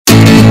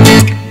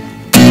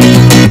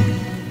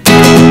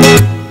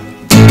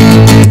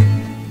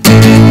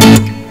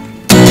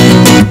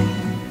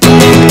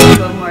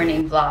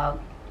vlog.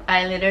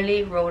 I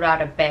literally rolled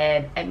out of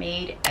bed. I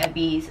made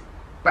Abby's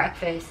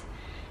breakfast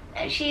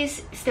and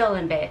she's still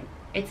in bed.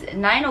 It's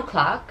 9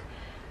 o'clock.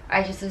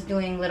 I just was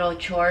doing little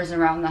chores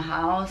around the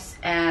house,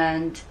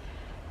 and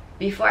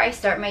before I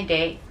start my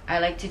day I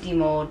like to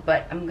demold,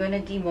 but I'm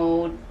gonna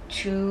demold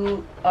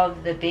 2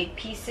 of the big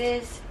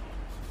pieces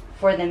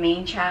for the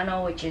main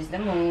channel, which is the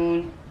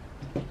moon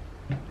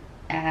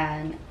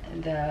and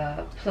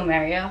the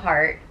plumeria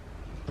heart.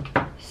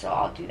 So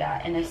I'll do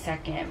that in a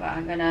second, but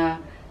I'm gonna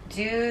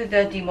do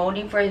the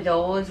demolding for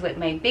those with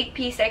my big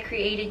piece I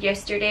created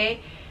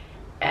yesterday,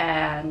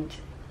 and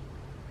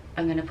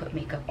I'm gonna put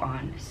makeup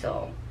on.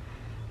 So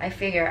I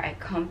figure I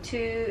come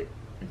to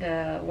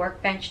the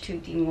workbench to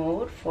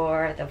demold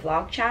for the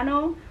vlog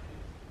channel.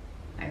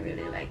 I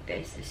really like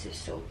this. This is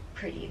so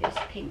pretty. This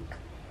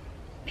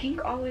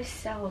pink always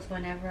sells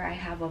whenever I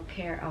have a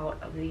pair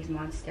out of these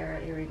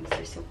Monstera earrings.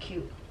 They're so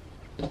cute.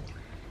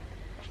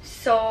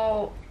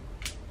 So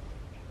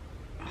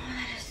oh,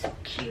 that is so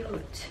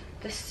cute.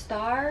 The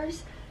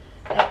stars,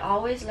 I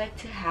always like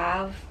to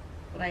have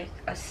like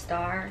a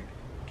star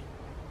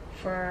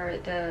for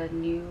the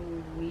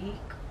new week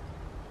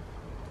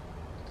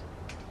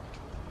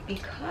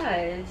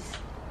because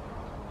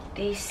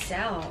they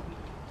sell.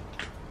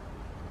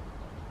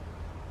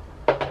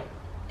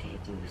 They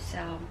do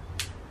sell.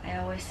 I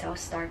always sell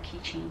star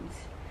keychains.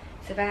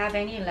 So if I have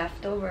any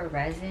leftover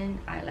resin,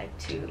 I like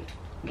to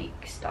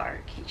make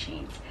star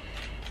keychains.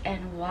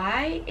 And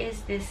why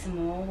is this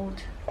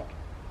mold?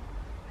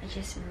 I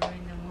just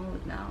ruined the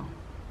mold now.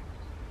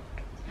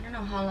 I don't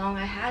know how long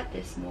I had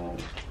this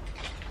mold.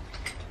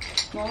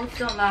 Molds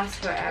don't last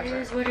forever.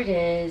 It is what it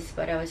is,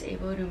 but I was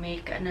able to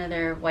make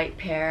another white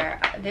pair.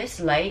 This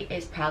light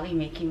is probably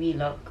making me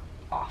look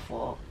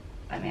awful.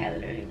 I mean, I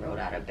literally rolled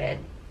out of bed.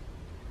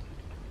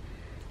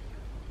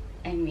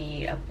 I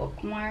made a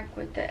bookmark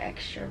with the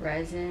extra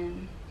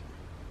resin.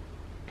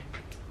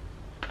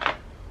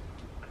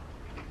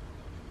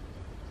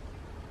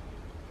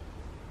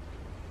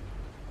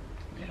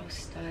 Little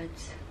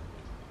studs.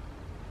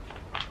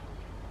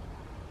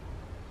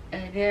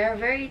 They're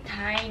very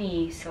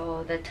tiny,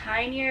 so the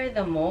tinier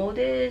the mold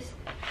is,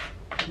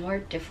 the more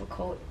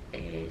difficult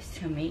it is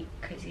to make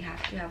because you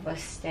have to have a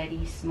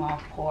steady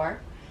small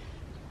pour.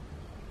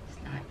 It's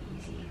not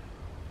easy.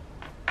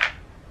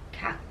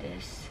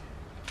 Cactus.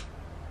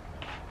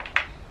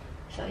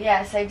 So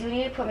yes, I do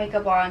need to put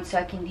makeup on so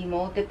I can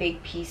demold the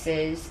big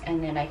pieces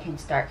and then I can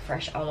start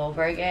fresh all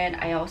over again.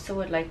 I also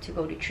would like to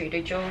go to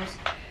Trader Joe's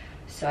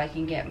so I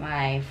can get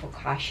my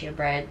focaccia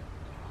bread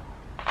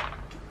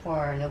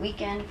for the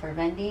weekend for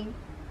vending.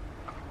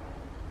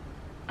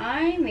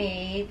 I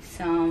made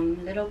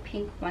some little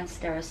pink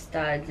Monstera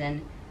studs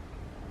and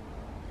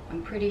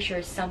I'm pretty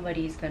sure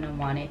somebody's gonna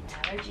want it.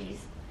 Allergies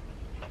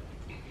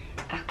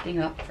acting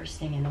up first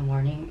thing in the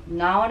morning.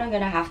 Now what I'm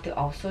gonna have to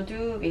also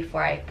do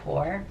before I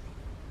pour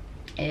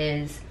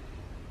is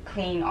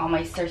clean all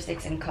my stir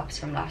sticks and cups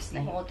from last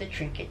night. Hold the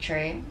trinket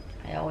tray.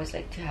 I always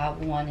like to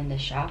have one in the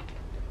shop.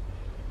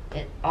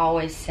 It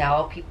always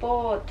sell.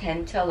 People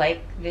tend to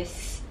like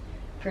this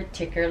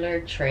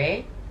particular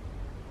tray.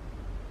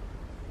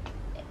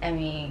 I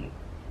mean,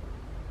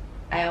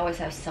 I always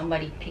have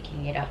somebody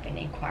picking it up and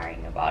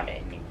inquiring about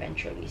it, and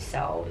eventually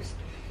sells.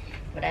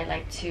 But I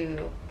like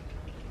to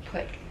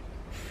put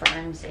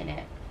ferns in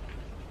it.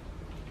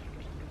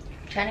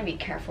 I'm trying to be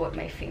careful with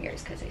my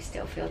fingers because I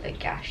still feel the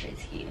gashes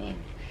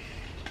healing.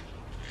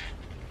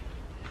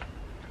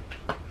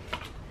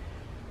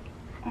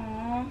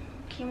 Oh,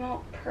 came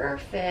out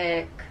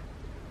perfect.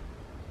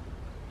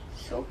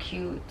 So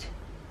cute.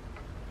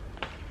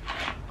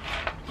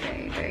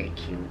 Very, very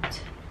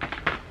cute.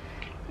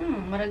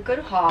 What a good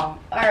haul.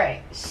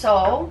 Alright,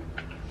 so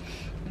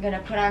I'm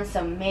gonna put on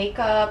some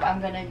makeup. I'm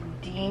gonna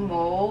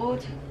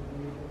demold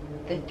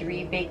the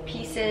 3 big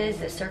pieces,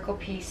 the circle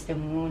piece, the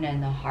moon,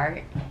 and the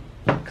heart.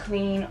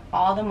 Clean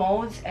all the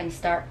molds and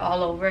start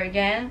all over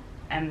again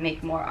and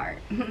make more art.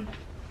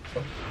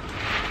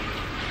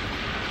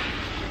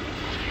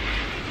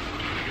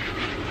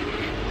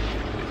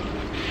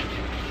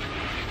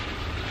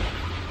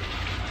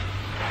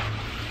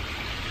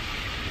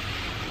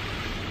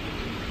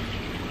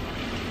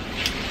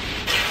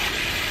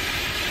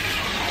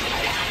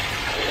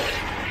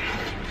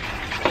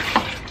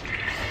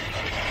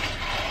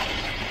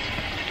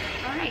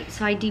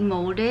 So I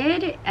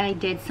demolded. I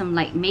did some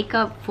light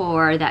makeup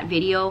for that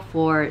video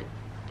for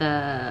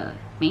the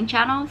main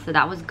channel, so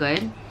that was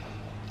good.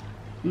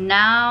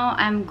 Now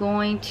I'm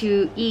going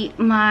to eat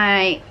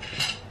my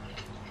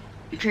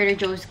Trader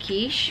Joe's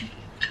quiche.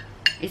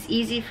 It's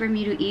easy for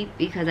me to eat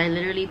because I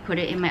literally put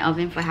it in my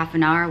oven for half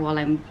an hour while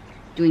I'm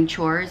doing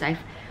chores. I've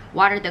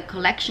watered the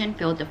collection,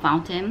 filled the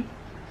fountain.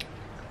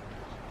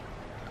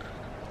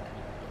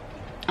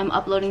 I'm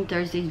uploading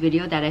Thursday's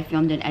video that I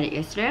filmed and edited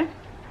yesterday.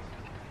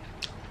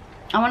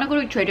 I want to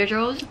go to Trader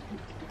Joe's,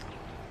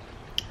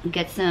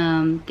 get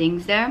some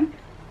things there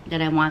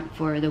that I want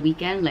for the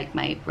weekend, like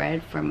my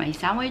bread for my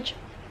sandwich,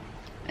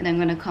 and I'm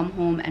gonna come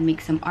home and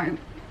make some art.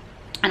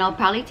 And I'll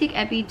probably take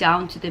Abby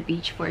down to the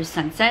beach for a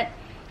sunset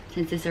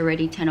since it's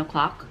already 10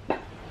 o'clock.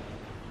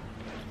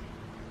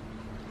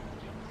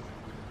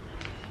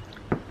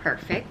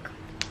 Perfect.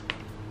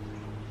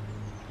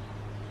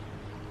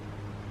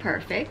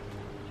 Perfect.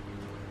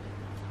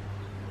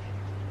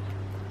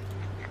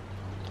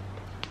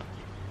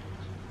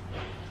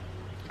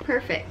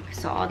 Perfect.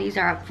 So all these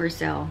are up for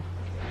sale.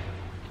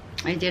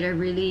 I did a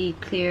really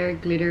clear,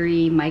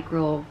 glittery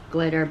micro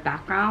glitter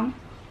background.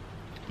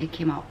 It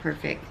came out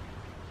perfect.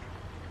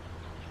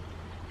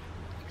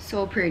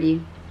 So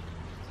pretty.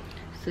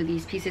 So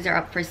these pieces are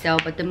up for sale,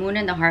 but the moon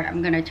and the heart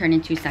I'm gonna turn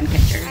into sun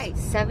catchers. Right,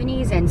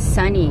 70s and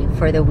sunny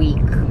for the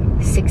week.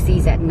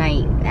 60s at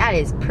night. That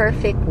is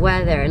perfect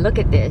weather. Look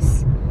at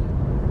this.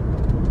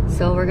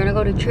 So we're gonna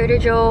go to Trader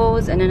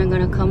Joe's and then I'm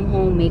gonna come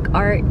home, make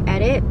art,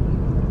 edit.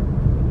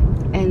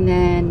 And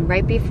then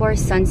right before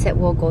sunset,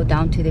 we'll go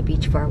down to the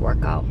beach for a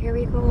workout. Here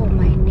we go,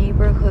 my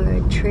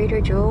neighborhood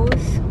Trader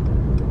Joe's.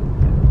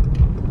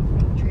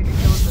 Trader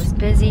Joe's was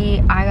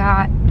busy. I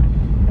got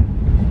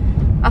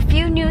a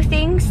few new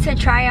things to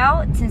try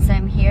out since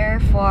I'm here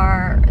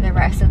for the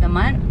rest of the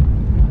month.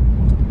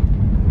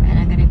 And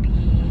I'm gonna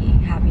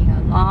be having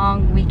a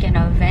long weekend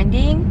of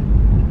vending.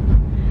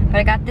 But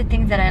I got the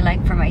things that I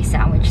like for my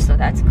sandwich, so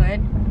that's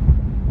good.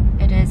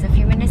 It is a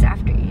few minutes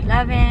after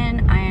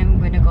 11. I am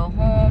going to go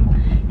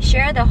home,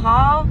 share the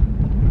haul,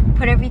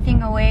 put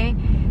everything away,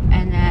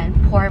 and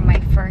then pour my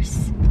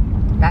first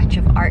batch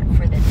of art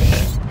for the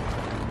day.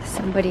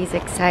 Somebody's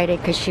excited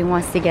because she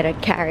wants to get a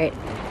carrot.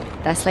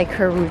 That's like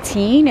her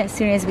routine. As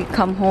soon as we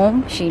come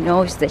home, she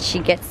knows that she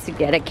gets to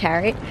get a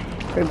carrot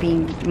for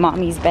being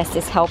mommy's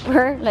bestest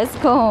helper. Let's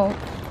go.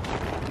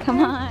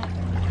 Come on.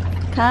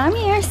 Come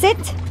here, sit.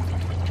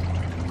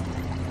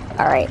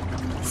 All right.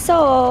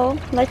 So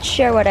let's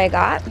share what I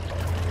got.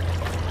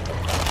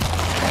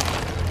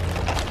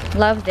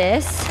 Love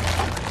this.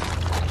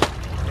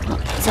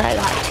 So I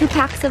got 2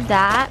 packs of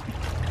that.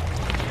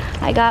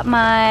 I got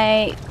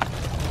my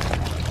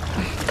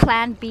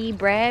Plan B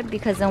bread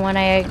because the one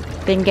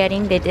I've been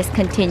getting, they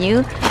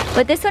discontinued.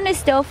 But this one is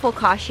still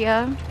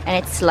focaccia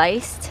and it's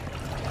sliced.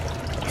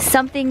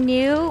 Something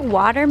new,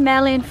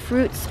 watermelon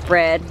fruit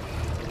spread.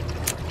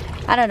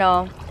 I don't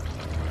know.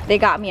 They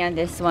got me on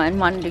this one.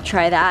 Wanted to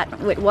try that.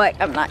 With what?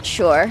 I'm not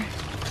sure.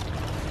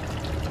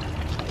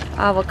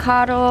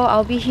 Avocado.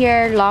 I'll be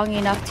here long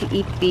enough to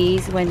eat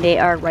these when they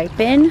are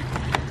ripened.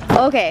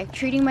 Okay,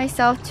 treating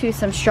myself to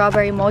some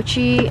strawberry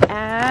mochi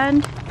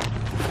and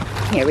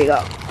here we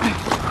go.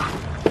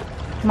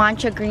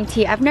 Matcha green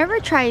tea. I've never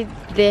tried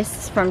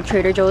this from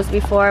Trader Joe's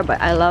before,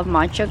 but I love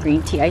matcha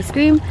green tea ice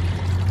cream.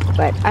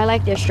 But I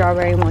like their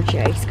strawberry mochi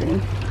ice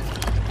cream.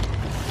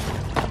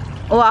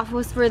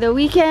 Waffles for the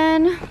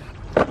weekend.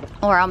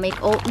 Or I'll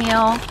make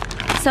oatmeal.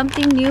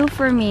 Something new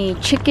for me,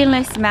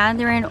 chickenless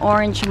mandarin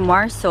orange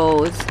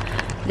marceaux.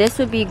 This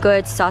would be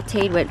good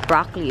sauteed with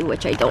broccoli,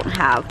 which I don't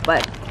have,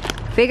 but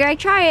figure I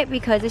try it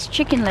because it's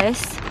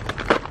chickenless.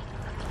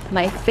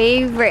 My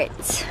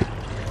favorite,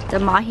 the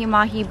mahi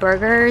mahi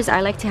burgers.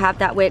 I like to have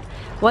that with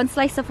 1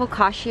 slice of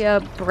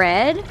focaccia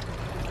bread,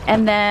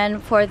 and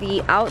then for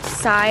the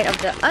outside of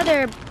the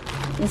other,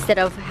 instead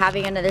of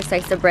having another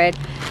slice of bread,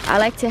 I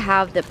like to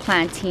have the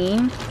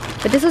plantain.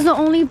 But this is the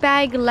only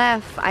bag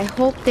left. I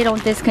hope they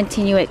don't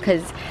discontinue it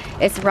because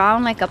it's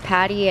round like a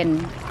patty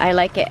and I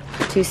like it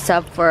to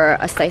sub for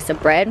a slice of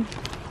bread.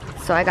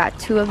 So I got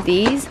 2 of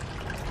these.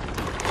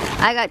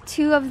 I got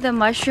 2 of the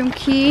mushroom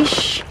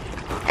quiche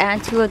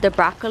and 2 of the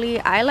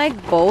broccoli. I like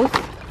both.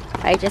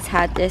 I just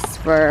had this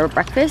for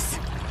breakfast.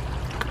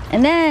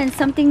 And then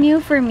something new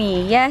for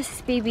me.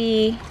 Yes,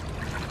 baby.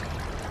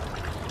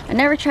 I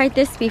never tried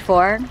this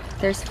before.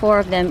 There's 4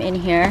 of them in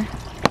here.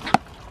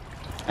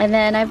 And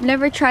then I've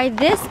never tried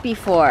this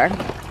before.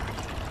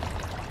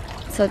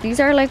 So these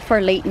are like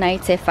for late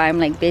nights if I'm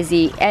like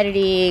busy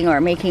editing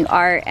or making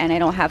art and I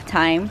don't have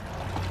time.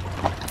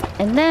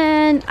 And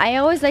then I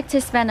always like to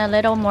spend a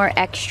little more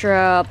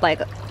extra, like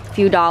a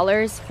few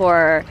dollars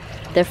for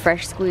the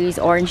fresh squeezed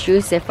orange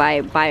juice if I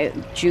buy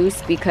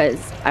juice,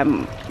 because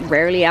I'm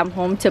rarely am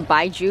home to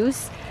buy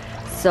juice.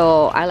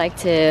 So I like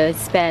to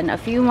spend a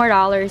few more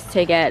dollars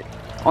to get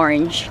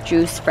orange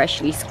juice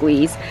freshly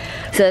squeezed.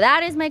 So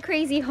that is my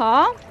crazy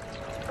haul.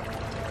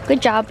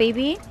 Good job,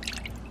 baby.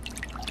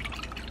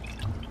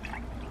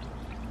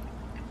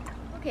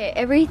 Okay,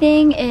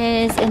 everything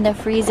is in the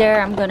freezer.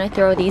 I'm gonna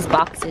throw these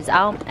boxes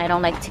out. I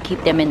don't like to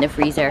keep them in the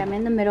freezer. I'm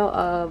in the middle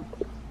of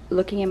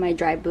looking at my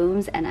dry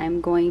blooms and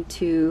I'm going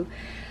to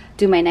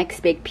do my next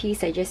big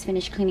piece. I just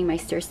finished cleaning my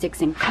stir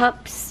sticks and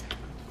cups.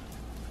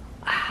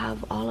 I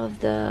have all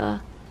of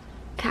the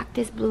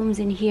cactus blooms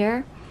in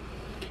here.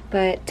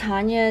 But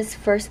Tanya's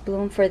first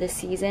bloom for the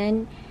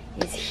season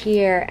is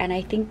here, and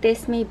I think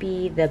this may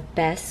be the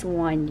best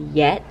one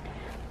yet.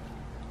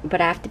 But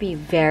I have to be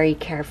very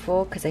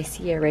careful because I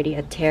see already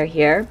a tear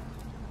here.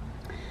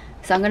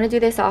 So I'm gonna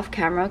do this off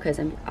camera because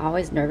I'm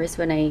always nervous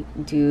when I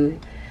do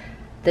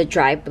the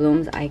dry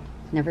blooms. I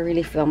never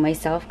really film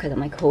myself because I'm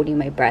like holding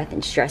my breath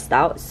and stressed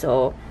out.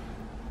 So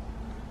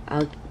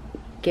I'll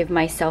give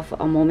myself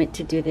a moment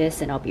to do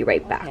this and I'll be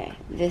right back. Okay,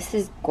 this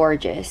is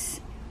gorgeous.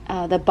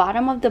 the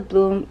bottom of the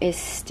bloom is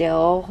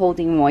still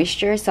holding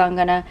moisture, so I'm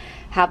gonna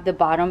have the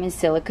bottom in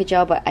silica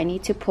gel, but I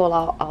need to pull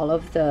out all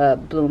of the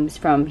blooms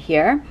from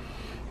here.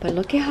 But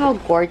look at how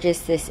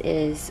gorgeous this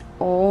is.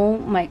 Oh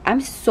my,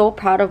 I'm so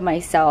proud of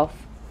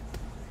myself.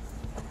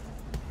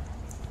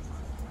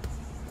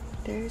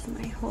 There's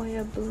my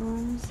Hoya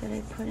blooms that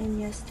I put in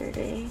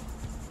yesterday.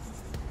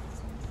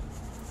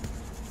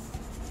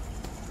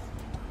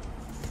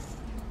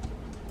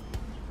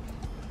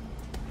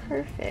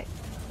 Perfect.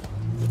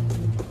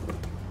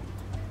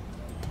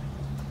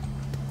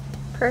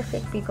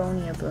 Perfect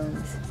begonia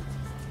blooms.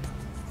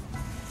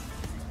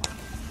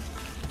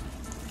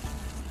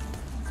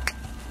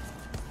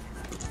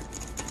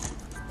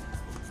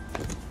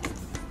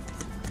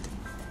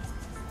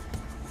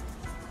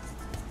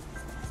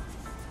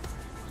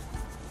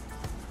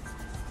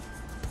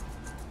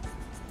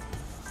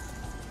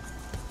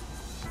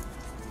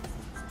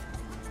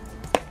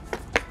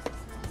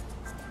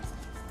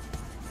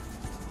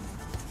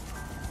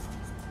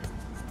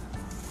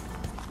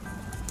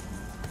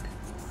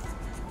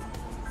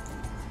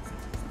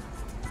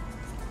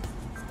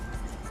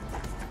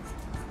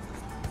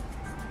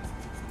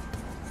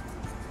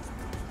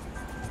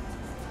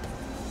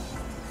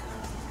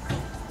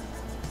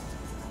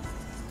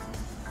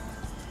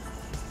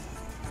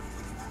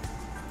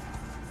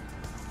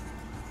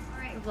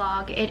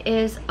 Vlog, it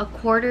is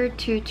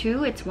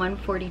 1:45. It's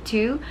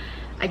 1:42.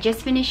 I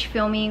just finished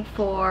filming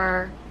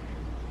for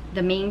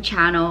the main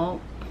channel,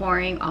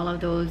 pouring all of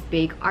those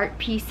big art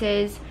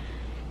pieces,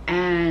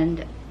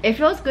 and it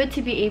feels good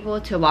to be able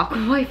to walk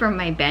away from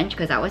my bench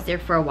because I was there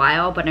for a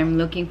while, but I'm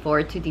looking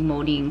forward to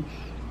demolding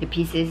the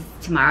pieces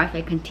tomorrow if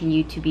I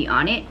continue to be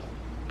on it,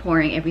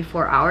 pouring every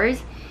 4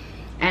 hours.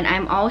 And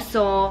I'm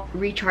also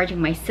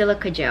recharging my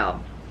silica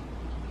gel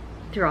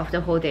throughout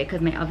the whole day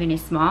because my oven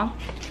is small.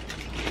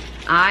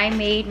 I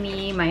made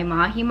me my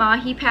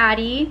mahi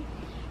patty,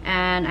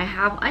 and I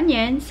have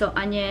onion, so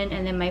onion,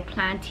 and then my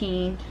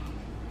plantain,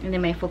 and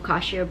then my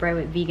focaccia bread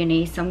with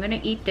veganese. So I'm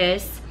gonna eat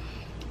this.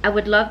 I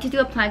would love to do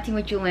a planting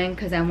with Jewelyn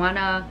because I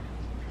wanna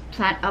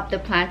plant up the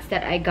plants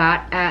that I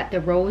got at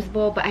the Rose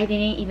Bowl, but I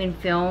didn't even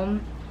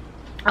film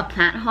a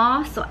plant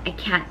haul, so I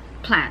can't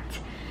plant.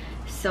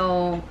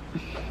 So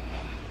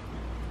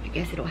I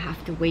guess it'll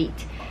have to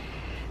wait.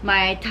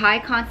 My Thai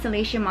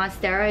Constellation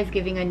Monstera is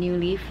giving a new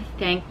leaf,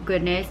 thank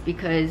goodness,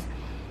 because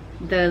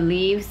the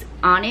leaves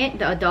on it,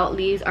 the adult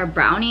leaves, are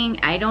browning.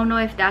 I don't know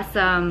if that's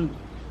a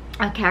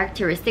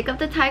characteristic of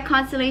the Thai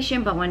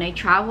Constellation, but when I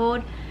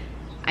traveled,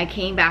 I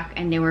came back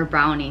and they were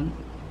browning.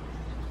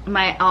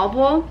 My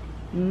elbow,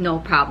 no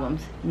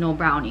problems, no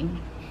browning.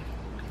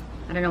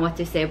 I don't know what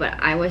to say, but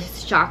I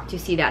was shocked to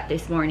see that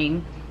this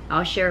morning.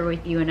 I'll share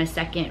with you in a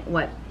second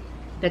what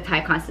the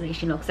Thai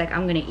Constellation looks like.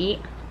 I'm gonna eat.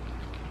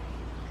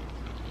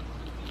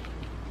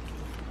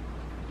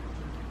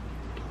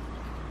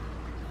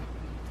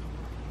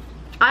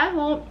 I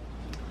hope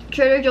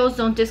Trader Joe's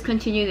don't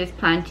discontinue this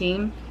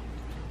plantain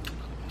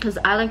because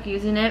I like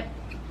using it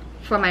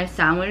for my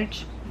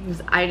sandwich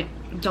because I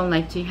don't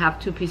like to have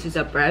 2 pieces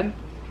of bread.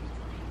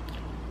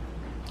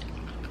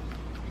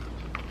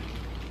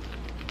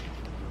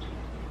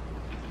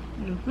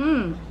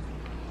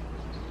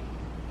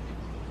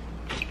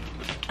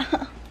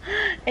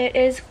 It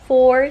is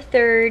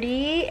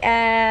 4:30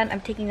 and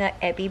I'm taking an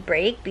Ebby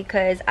break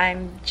because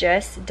I'm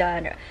just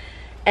done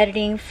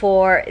editing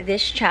for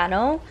this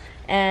channel,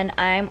 and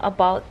I'm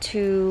about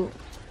to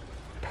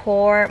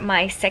pour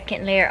my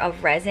second layer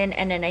of resin,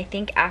 and then I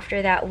think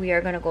after that we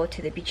are gonna go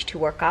to the beach to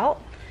work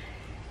out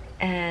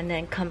and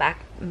then come back,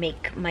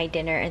 make my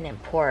dinner, and then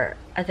pour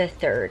the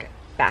 3rd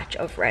batch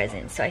of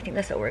resin. So I think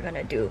that's what we're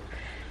gonna do.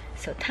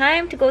 So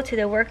time to go to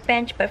the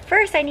workbench, but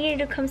first I needed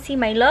to come see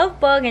my love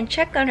bug and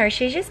check on her.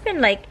 She's just been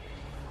like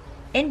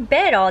in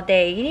bed all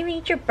day. You didn't even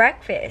eat your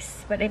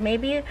breakfast, but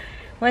maybe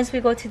once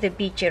we go to the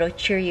beach it'll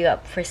cheer you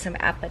up for some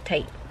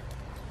appetite.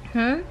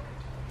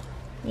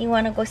 You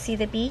want to go see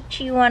the beach?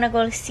 You want to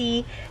go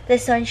see the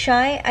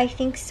sunshine? I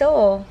think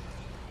so.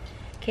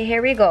 Okay,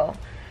 here we go.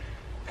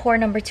 Pour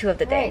number 2 of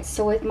the day. Right,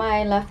 so with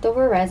my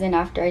leftover resin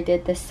after I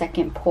did the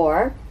second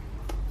pour,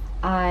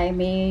 I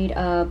made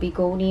a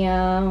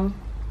begonia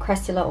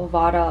cressula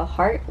ovata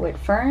heart with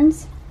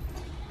ferns.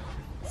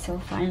 So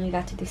finally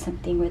got to do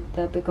something with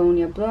the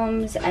begonia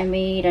blooms. I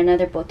made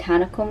another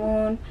botanical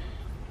moon,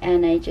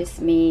 and I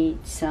just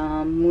made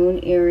some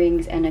moon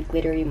earrings and a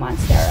glittery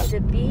monstera. The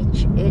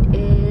beach, it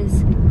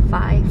is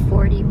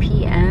 5:40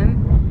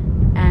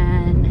 p.m.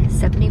 and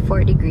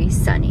 74 degrees,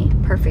 sunny,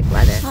 perfect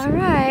weather. All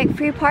right,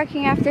 free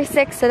parking after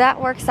 6, so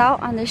that works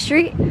out on the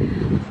street.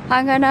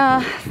 I'm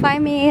gonna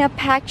find me a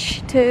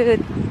patch to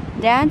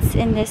dance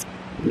in this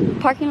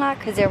parking lot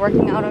because they're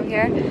working out over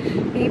here.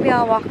 Maybe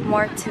I'll walk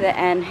more to the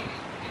end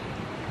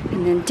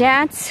and then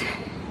dance.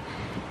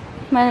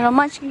 My little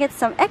munch can get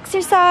some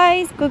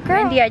exercise. Good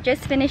girl. Wendy, I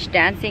just finished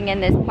dancing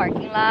in this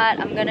parking lot.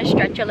 I'm gonna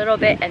stretch a little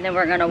bit and then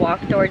we're gonna walk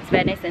towards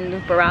Venice and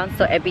loop around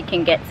so Ebby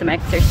can get some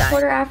exercise.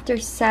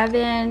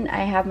 7:15,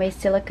 I have my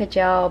silica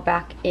gel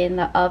back in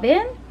the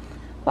oven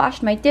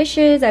washed my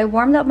dishes. I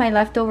warmed up my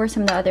leftovers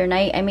from the other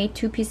night. I made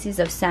 2 pieces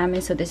of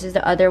salmon, so this is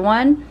the other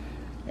one.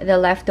 The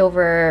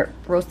leftover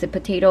roasted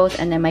potatoes,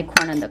 and then my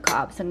corn on the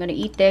cob. So I'm gonna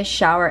eat this,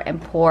 shower,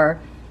 and pour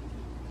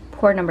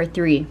number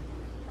 3.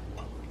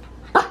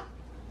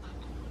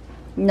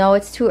 No,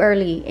 it's too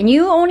early. And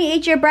you only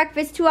ate your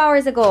breakfast 2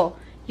 hours ago.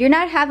 You're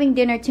not having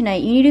dinner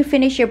tonight. You need to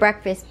finish your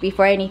breakfast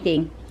before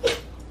anything.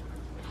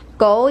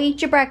 Go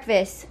eat your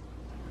breakfast.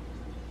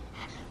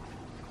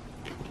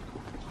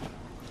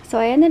 So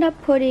I ended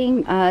up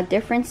putting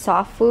different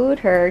soft food,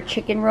 her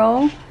chicken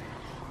roll,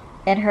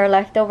 and her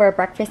leftover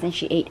breakfast, and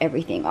she ate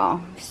everything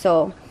all.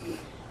 So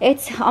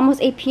it's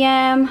almost 8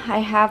 p.m. I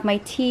have my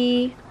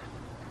tea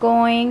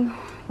going.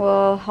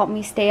 Will help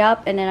me stay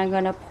up, and then I'm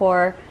gonna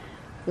pour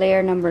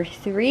layer number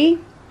 3.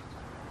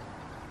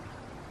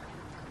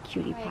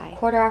 Cutie pie.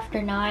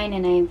 9:15,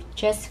 and I've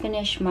just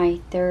finished my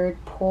 3rd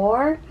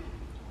pour.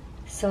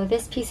 So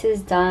this piece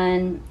is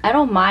done. I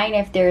don't mind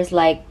if there's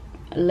like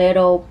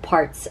little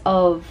parts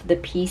of the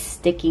piece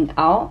sticking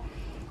out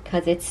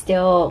because it's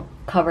still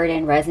covered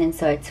in resin,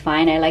 so it's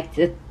fine. I like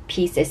the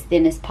piece as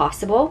thin as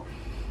possible.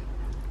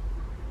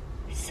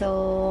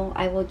 So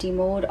I will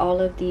demold all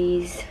of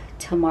these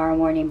tomorrow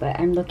morning, but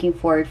I'm looking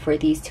forward for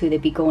these 2, the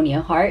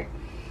begonia heart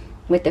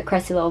with the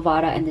Cressula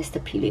ovata and the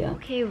Stapelia.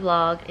 Okay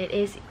vlog, it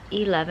is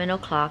 11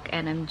 o'clock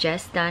and I'm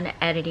just done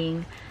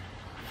editing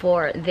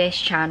for this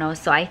channel.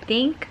 So I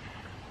think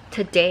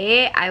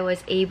today I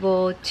was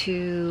able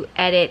to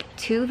edit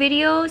 2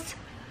 videos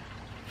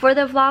for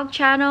the vlog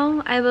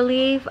channel. I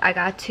believe I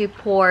got to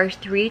pour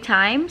 3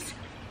 times.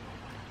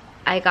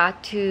 I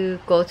got to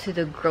go to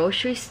the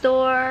grocery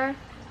store,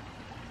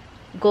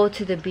 go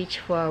to the beach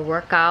for a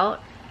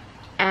workout,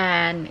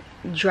 and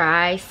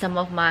dry some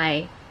of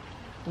my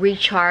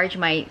recharge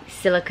my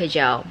silica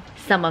gel,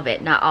 some of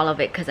it, not all of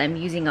it, because I'm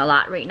using a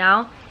lot right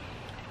now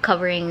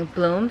covering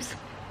blooms.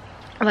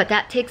 But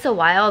that takes a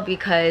while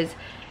because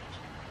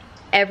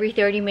every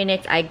 30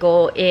 minutes I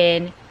go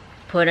in,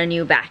 put a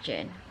new batch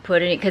in,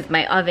 put it, because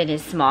my oven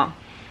is small.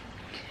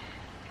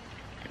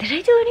 Did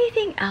I do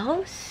anything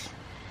else?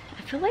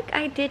 I feel like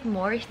I did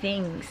more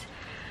things,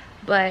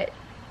 but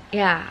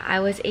yeah, I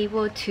was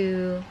able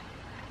to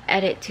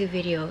edit 2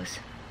 videos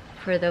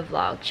for the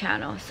vlog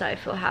channel, so I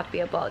feel happy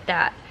about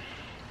that,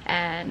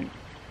 and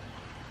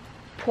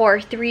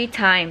pour 3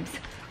 times.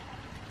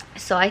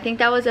 So I think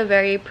that was a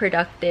very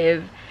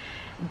productive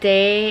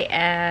day,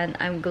 and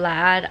I'm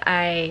glad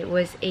I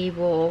was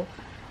able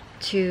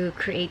to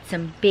create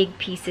some big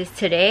pieces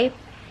today.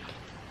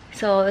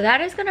 So that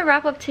is gonna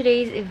wrap up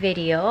today's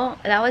video.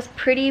 That was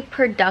pretty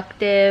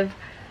productive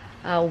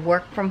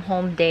work from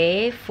home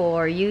day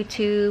for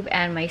YouTube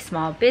and my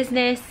small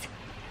business.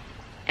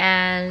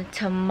 And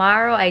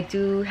tomorrow I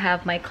do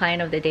have my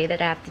client of the day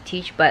that I have to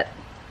teach, but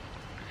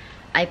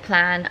I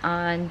plan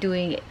on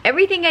doing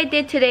everything I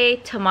did today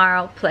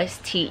tomorrow plus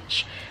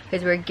teach,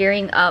 because we're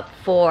gearing up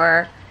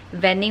for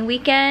vending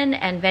weekend,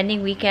 and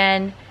vending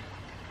weekend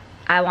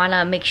I want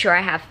to make sure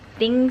I have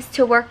things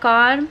to work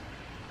on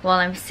while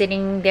I'm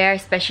sitting there,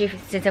 especially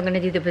since I'm going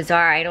to do the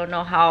bazaar. I don't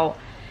know how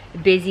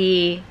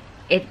busy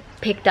it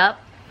picked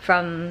up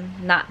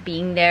from not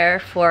being there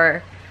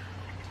for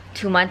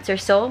 2 months or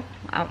so.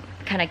 I'm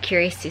kind of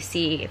curious to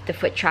see if the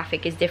foot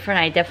traffic is different.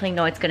 I definitely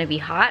know it's going to be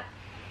hot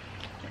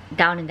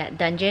down in that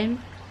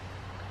dungeon,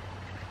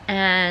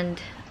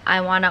 and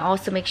I want to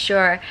also make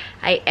sure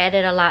I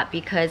edit a lot,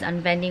 because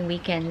on vending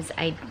weekends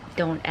I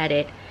don't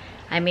edit.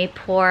 I may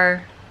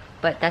pour,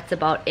 but that's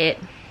about it.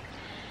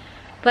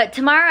 But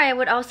tomorrow I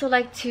would also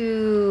like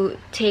to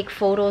take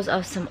photos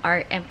of some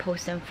art and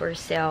post them for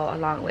sale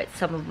along with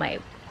some of my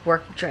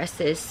work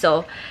dresses.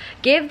 So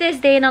give this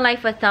day in a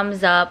life a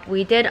thumbs up.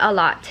 We did a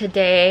lot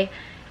today,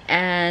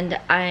 and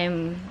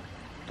I'm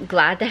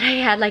glad that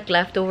I had like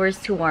leftovers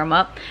to warm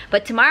up.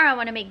 But tomorrow I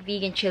want to make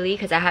vegan chili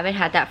because I haven't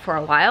had that for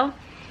a while,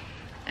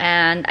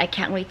 and I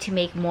can't wait to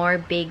make more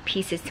big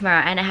pieces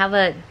tomorrow. And I have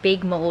a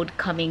big mold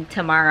coming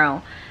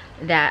tomorrow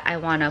that I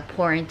want to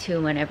pour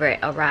into whenever it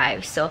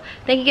arrives. So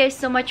thank you guys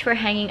so much for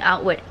hanging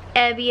out with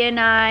Abby and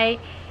I.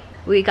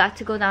 We got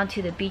to go down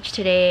to the beach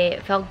today.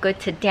 It felt good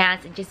to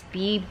dance and just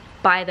be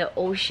by the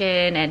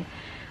ocean, and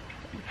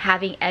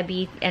having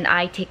Abby and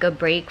I take a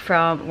break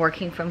from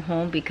working from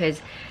home,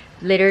 because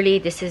literally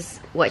this is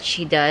what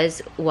she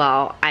does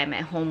while I'm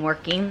at home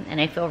working, and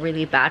I feel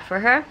really bad for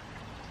her.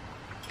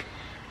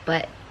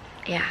 But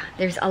yeah,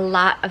 there's a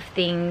lot of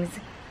things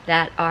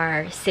that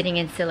are sitting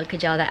in silica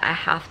gel that I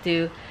have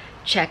to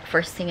check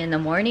first thing in the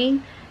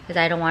morning, because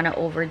I don't want to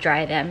over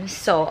dry them.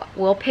 So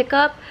we'll pick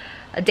up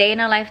a day in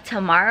our life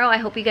tomorrow. I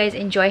hope you guys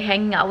enjoy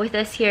hanging out with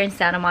us here in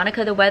Santa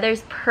Monica. The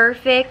weather's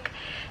perfect,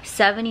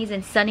 70s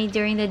and sunny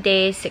during the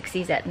day,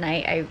 60s at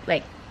night. I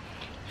like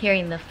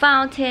hearing the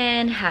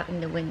fountain, having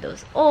the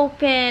windows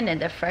open,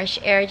 and the fresh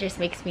air just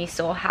makes me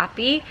so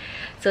happy.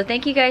 So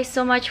thank you guys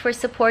so much for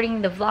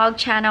supporting the vlog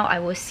channel. I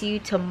will see you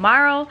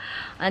tomorrow.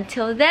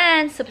 Until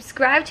then,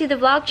 subscribe to the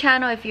vlog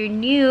channel if you're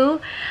new.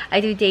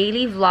 I do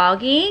daily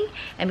vlogging,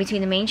 and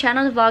between the main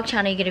channel and the vlog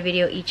channel you get a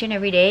video each and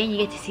every day, and you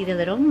get to see the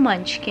little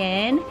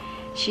munchkin.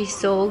 She's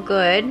so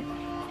good.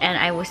 And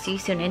I will see you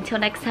soon. Until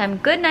next time,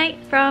 good night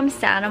from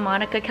Santa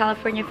Monica,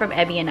 California, from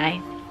Ebby and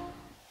I.